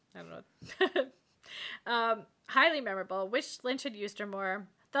 I don't know. Highly memorable. Wish Lynch had used her more.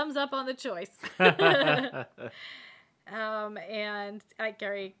 Thumbs up on the choice. And at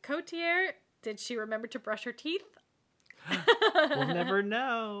Gary Cotier, did she remember to brush her teeth? We'll never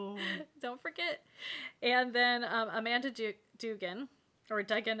know. Don't forget. And then Amanda Dugan, or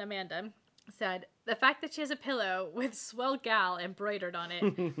Duggan Amanda, said, the fact that she has a pillow with Swell Gal embroidered on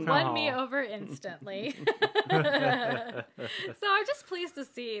it won me over instantly. So I'm just pleased to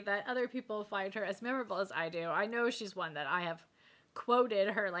see that other people find her as memorable as I do. I know she's one that I have quoted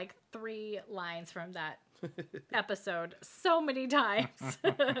her like 3 lines from that episode so many times.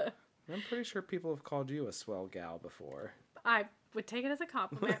 I'm pretty sure people have called you a swell gal before. I would take it as a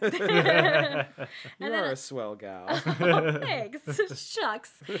compliment. You are a swell gal. Oh, thanks.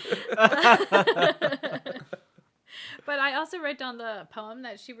 Shucks. But I also wrote down the poem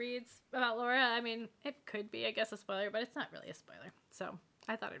that she reads about Laura. I mean, it could be, I guess, a spoiler, but it's not really a spoiler. So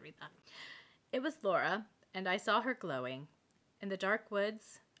I thought I'd read that. It was Laura, and I saw her glowing. In the dark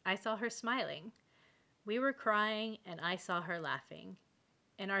woods, I saw her smiling. We were crying, and I saw her laughing.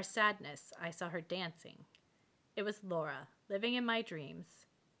 In our sadness, I saw her dancing. It was Laura, living in my dreams.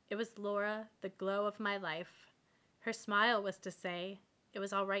 It was Laura, the glow of my life. Her smile was to say, it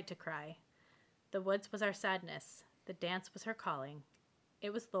was all right to cry. The woods was our sadness. The dance was her calling.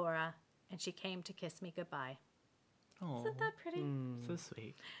 It was Laura, and she came to kiss me goodbye. Oh, Isn't that pretty? so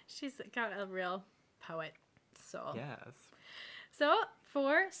sweet. She's got a real poet soul. Yes. So,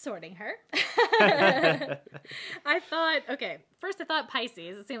 for sorting her, I thought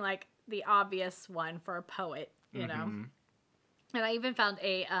Pisces. It seemed like the obvious one for a poet, you know. And I even found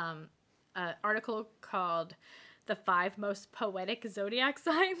a article called "The 5 Most Poetic Zodiac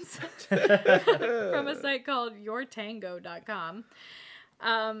Signs" from a site called yourtango.com.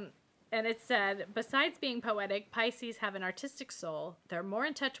 And it said, besides being poetic, Pisces have an artistic soul. They're more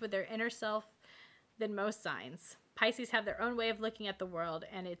in touch with their inner self than most signs. Pisces have their own way of looking at the world,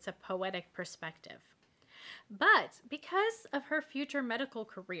 and it's a poetic perspective. But because of her future medical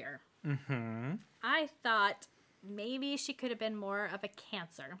career, I thought maybe she could have been more of a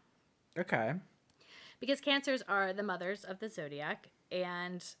Cancer. Okay. Because Cancers are the mothers of the zodiac,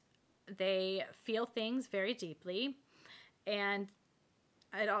 and they feel things very deeply, and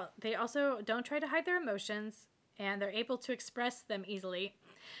they also don't try to hide their emotions, and they're able to express them easily.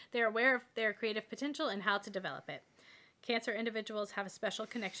 They're aware of their creative potential and how to develop it. Cancer individuals have a special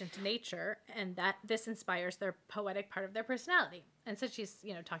connection to nature, and that this inspires their poetic part of their personality. And so she's,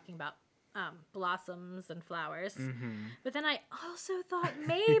 talking about blossoms and flowers. But then I also thought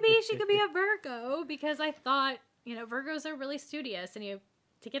maybe she could be a Virgo, because I thought, Virgos are really studious, and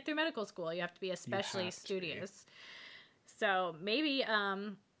to get through medical school, you have to be especially studious. So maybe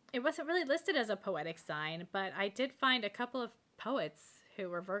it wasn't really listed as a poetic sign, but I did find a couple of poets who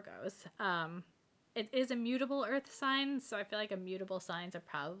were Virgos. It is a mutable earth sign, so I feel like immutable signs are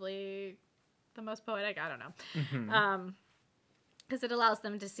probably the most poetic. I don't know. Because it allows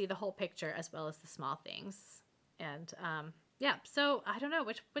them to see the whole picture as well as the small things. And so I don't know.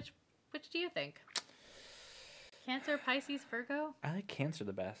 Which do you think? Cancer, Pisces, Virgo? I like Cancer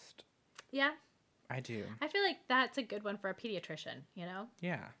the best. Yeah? I do. I feel like that's a good one for a pediatrician,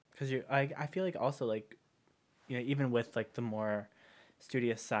 Yeah, because I feel like also like, even with like the more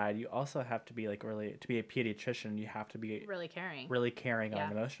studious side, you also have to be like really, to be a pediatrician, you have to be really caring on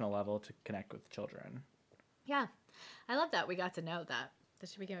an emotional level to connect with children. Yeah, I love that we got to know that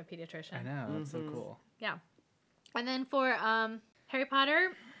she became a pediatrician. I know, that's so cool. Yeah, and then for Harry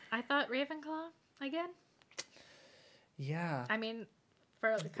Potter, I thought Ravenclaw again. Yeah, I mean,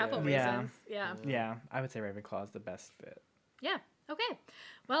 for a couple reasons. Yeah, I would say Ravenclaw is the best fit. Yeah. Okay.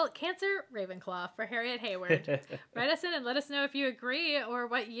 Well, Cancer, Ravenclaw for Harriet Hayward. Write us in and let us know if you agree or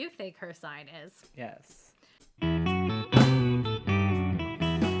what you think her sign is. Yes.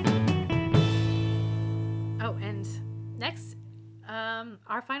 Oh, and next,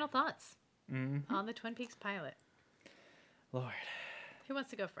 our final thoughts on the Twin Peaks pilot. Lord. Who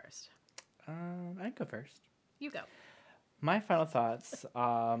wants to go first? I can go first. You go. My final thoughts.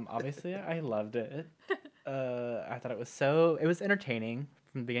 Obviously, I loved it. I thought it was entertaining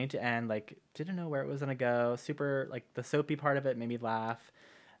from beginning to end. Like, didn't know where it was gonna go. Super, like the soapy part of it made me laugh,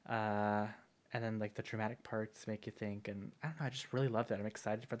 and then like the dramatic parts make you think. And I don't know, I just really loved it. I'm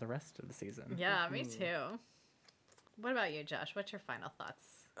excited for the rest of the season. Yeah, me too. What about you, Josh? What's your final thoughts?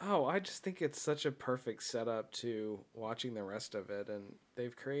 Oh, I just think it's such a perfect setup to watching the rest of it, and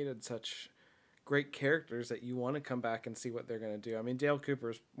they've created such great characters that you want to come back and see what they're going to do. I mean, Dale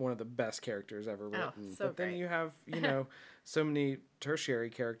Cooper's one of the best characters ever written. So but then great. you have, so many tertiary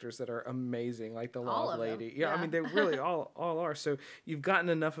characters that are amazing, like the All Log of them. Lady. Yeah, I mean, they really all are. So you've gotten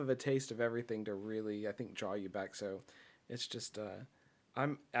enough of a taste of everything to really, I think, draw you back. So it's just,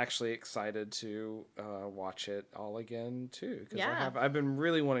 I'm actually excited to watch it all again too, because I've been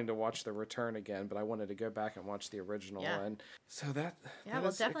really wanting to watch The Return again, but I wanted to go back and watch the original, and so that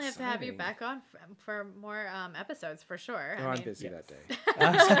we'll definitely have to have you back on for more episodes for sure. Oh, I'm busy that day.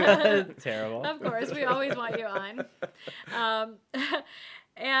 Terrible. Of course, we always want you on.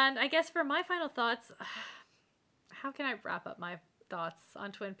 And I guess for my final thoughts, how can I wrap up my thoughts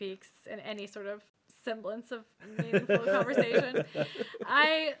on Twin Peaks in any sort of semblance of meaningful conversation?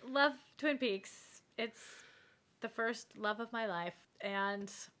 I love Twin Peaks. It's the first love of my life,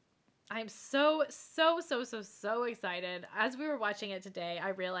 and I'm so excited. As we were watching it today, I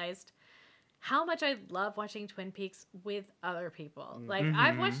realized how much I love watching Twin Peaks with other people. Like,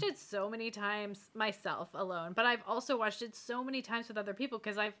 I've watched it so many times myself alone, but I've also watched it so many times with other people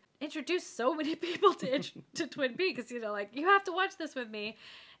because I've introduced so many people to Twin Peaks. Like, you have to watch this with me,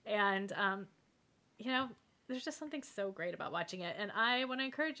 and there's just something so great about watching it. And I want to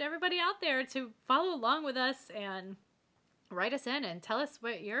encourage everybody out there to follow along with us and write us in and tell us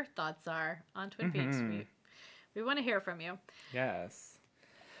what your thoughts are on Twin Peaks. We want to hear from you. Yes.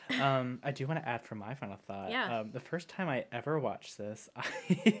 I do want to add for my final thought. Yeah. The first time I ever watched this,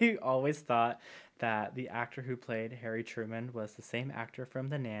 I always thought that the actor who played Harry Truman was the same actor from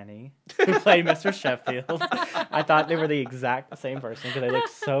The Nanny who played Mr. Sheffield. I thought they were the exact same person because they look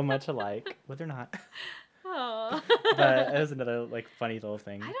so much alike. Well, they're not. Oh. But it was another funny little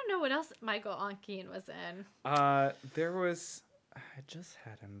thing. I don't know what else Michael Onkeen was in. There was I just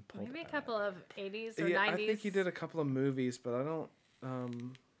had him pulled Maybe a up. couple of 80s or Yeah, 90s. I think he did a couple of movies, but I don't.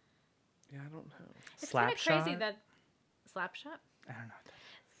 Yeah, I don't know. It's kind of crazy Slapshot? that Slapshot. I don't know.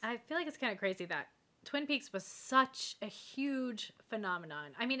 I feel like it's kind of crazy that Twin Peaks was such a huge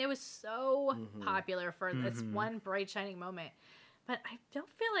phenomenon. I mean, it was so popular for this one bright shining moment, but I don't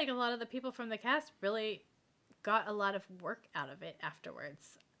feel like a lot of the people from the cast really got a lot of work out of it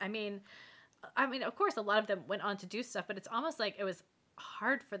afterwards. I mean, of course, a lot of them went on to do stuff, but it's almost like it was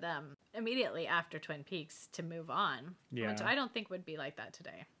hard for them immediately after Twin Peaks to move on, which Yeah. I don't think would be like that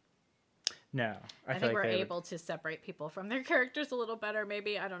today. No, I think we're able to separate people from their characters a little better,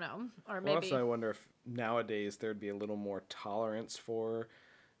 maybe. I don't know. Or Well, maybe. also, I wonder if nowadays there'd be a little more tolerance for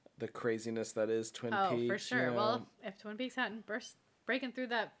the craziness that is Twin Oh, Peaks. for sure. You know? Well, if Twin Peaks hadn't breaking through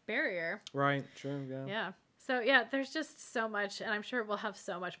that barrier. Right, true, yeah. Yeah. So, yeah, there's just so much, and I'm sure we'll have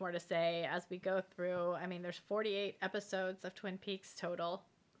so much more to say as we go through. I mean, there's 48 episodes of Twin Peaks total,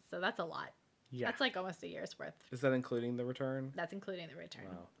 so that's a lot. Yeah. That's like almost a year's worth. Is that including The Return? That's including The Return.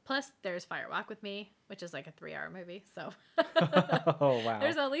 Wow. Plus, there's Fire Walk with Me, which is like a 3-hour movie, so Oh, wow.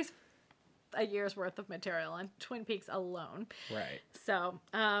 there's at least a year's worth of material on Twin Peaks alone. Right. So,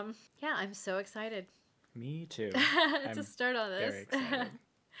 yeah, I'm so excited Me too. to I'm start on this. very excited.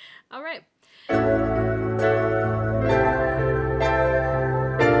 All right.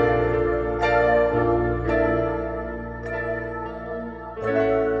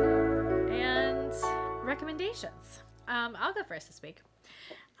 And recommendations. I'll go first this week.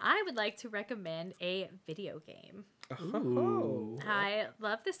 I would like to recommend a video game. Ooh. I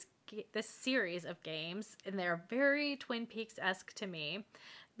love this series of games, and they're very Twin Peaks-esque to me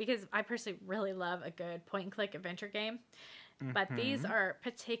because I personally really love a good point-and-click adventure game. But these are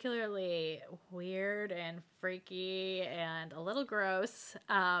particularly weird and freaky and a little gross.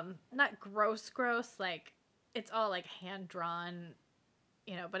 Not gross, like it's all like hand-drawn,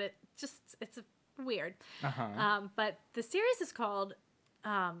 but it's weird. Uh-huh. But the series is called,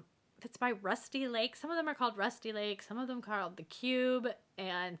 it's by Rusty Lake. Some of them are called Rusty Lake. Some of them called The Cube.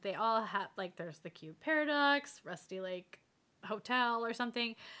 And they all have, like, there's The Cube Paradox, Rusty Lake Hotel or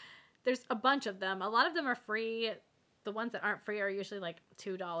something. There's a bunch of them. A lot of them are free. The ones that aren't free are usually like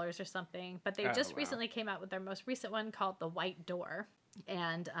 $2 or something. But they just wow. recently came out with their most recent one called The White Door.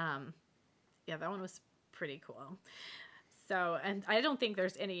 And, yeah, that one was pretty cool. So, and I don't think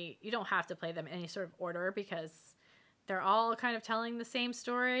you don't have to play them in any sort of order because they're all kind of telling the same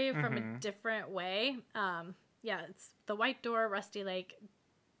story from a different way. Yeah, it's The White Door, Rusty Lake.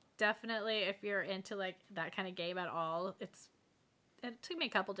 Definitely, if you're into like that kind of game at all, it took me a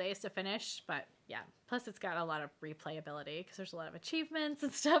couple days to finish, but yeah. Plus, it's got a lot of replayability because there's a lot of achievements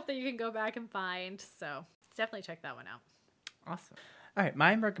and stuff that you can go back and find. So definitely check that one out. Awesome. All right,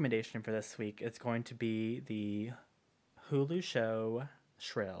 my recommendation for this week is going to be the Hulu show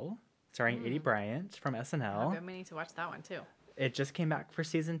Shrill, starring Eddie Bryant from SNL. I've been meaning to watch that one too. It just came back for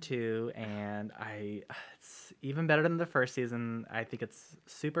season 2, and it's even better than the first season. I think it's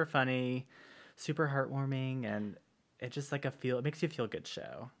super funny, super heartwarming, and it just like it makes you feel good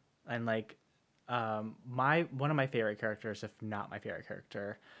show. And like one of my favorite characters, if not my favorite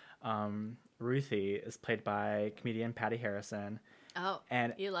character, Ruthie, is played by comedian Patty Harrison. Oh,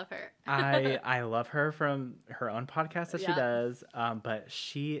 And you love her. I love her from her own podcast that she Yeah. does, but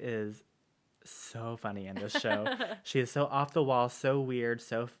she is so funny in this show. She is so off the wall, so weird,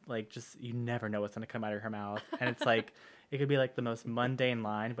 so like just you never know what's gonna come out of her mouth, and it's like it could be like the most mundane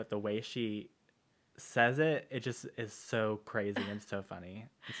line, but the way she says it, it just is so crazy and so funny.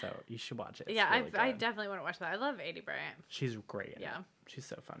 And so you should watch it. It's Yeah, really I good. definitely want to watch that. I love Eddie Bryant. She's great. In Yeah. it. She's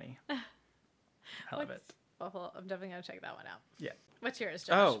so funny. I love it. Well, I'm definitely gonna check that one out. Yeah. What's yours,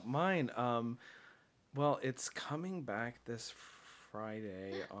 Josh? Oh, mine. Well, it's coming back this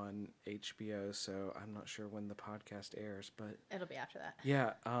Friday on HBO, so I'm not sure when the podcast airs, but It'll be after that.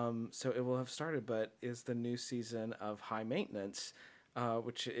 yeah. So it will have started, but is the new season of High Maintenance,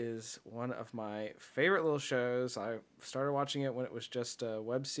 which is one of my favorite little shows. I started watching it when it was just a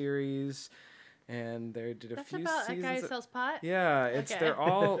web series, and they did a That's few about a seasons. guy who sells pot? Yeah, it's Okay. they're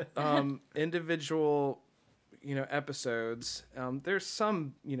all individual, episodes. There's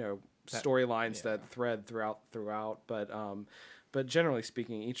some, storylines that thread throughout, but generally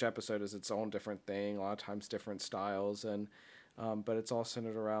speaking, each episode is its own different thing. A lot of times, different styles, and but it's all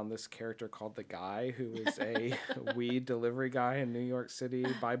centered around this character called the Guy, who is a weed delivery guy in New York City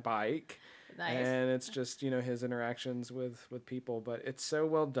by bike. Nice. And it's just, his interactions with people, but it's so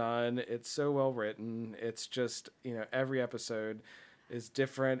well done. It's so well written. It's just, every episode is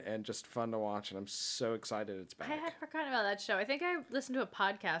different and just fun to watch, and I'm so excited it's back. I had forgotten about that show. I think I listened to a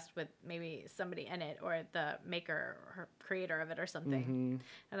podcast with maybe somebody in it or the maker or creator of it or something.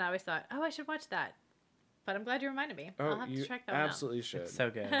 And I always thought, oh, I should watch that. But I'm glad you reminded me. Oh, I'll have you to check that one out. absolutely should. It's so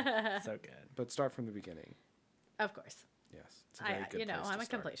good. So good. But start from the beginning. Of course. Yes, it's a very good place I'm to a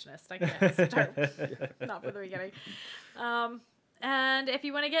start. completionist. I can't start not from the beginning. And if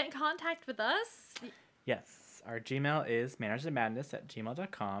you want to get in contact with us, Yes. Our Gmail is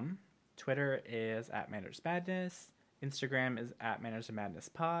mannersofmadness@gmail.com. Twitter is @mannersmadness. Instagram is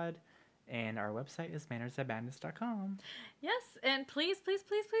 @mannersofmadnesspod. And our website is mannersofmadness.com. yes, and please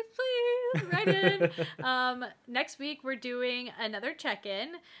write in. Next week we're doing another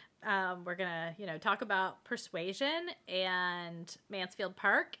check-in. We're gonna, talk about Persuasion and Mansfield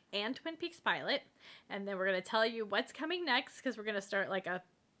Park and Twin Peaks Pilot, and then we're gonna tell you what's coming next because we're gonna start like a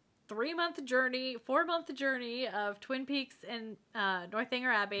 4-month journey of Twin Peaks and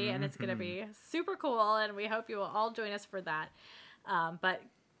Northanger Abbey, and it's gonna be super cool, and we hope you will all join us for that. But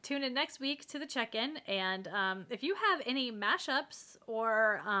tune in next week to the check-in, and if you have any mashups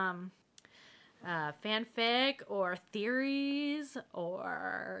or fanfic or theories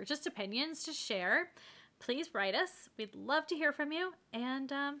or just opinions to share, please write us. We'd love to hear from you.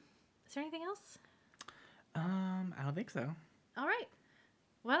 And is there anything else? I don't think so. All right.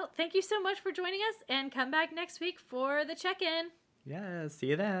 Well, thank you so much for joining us, and come back next week for the check-in. Yeah, see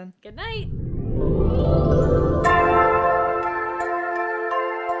you then. Good night.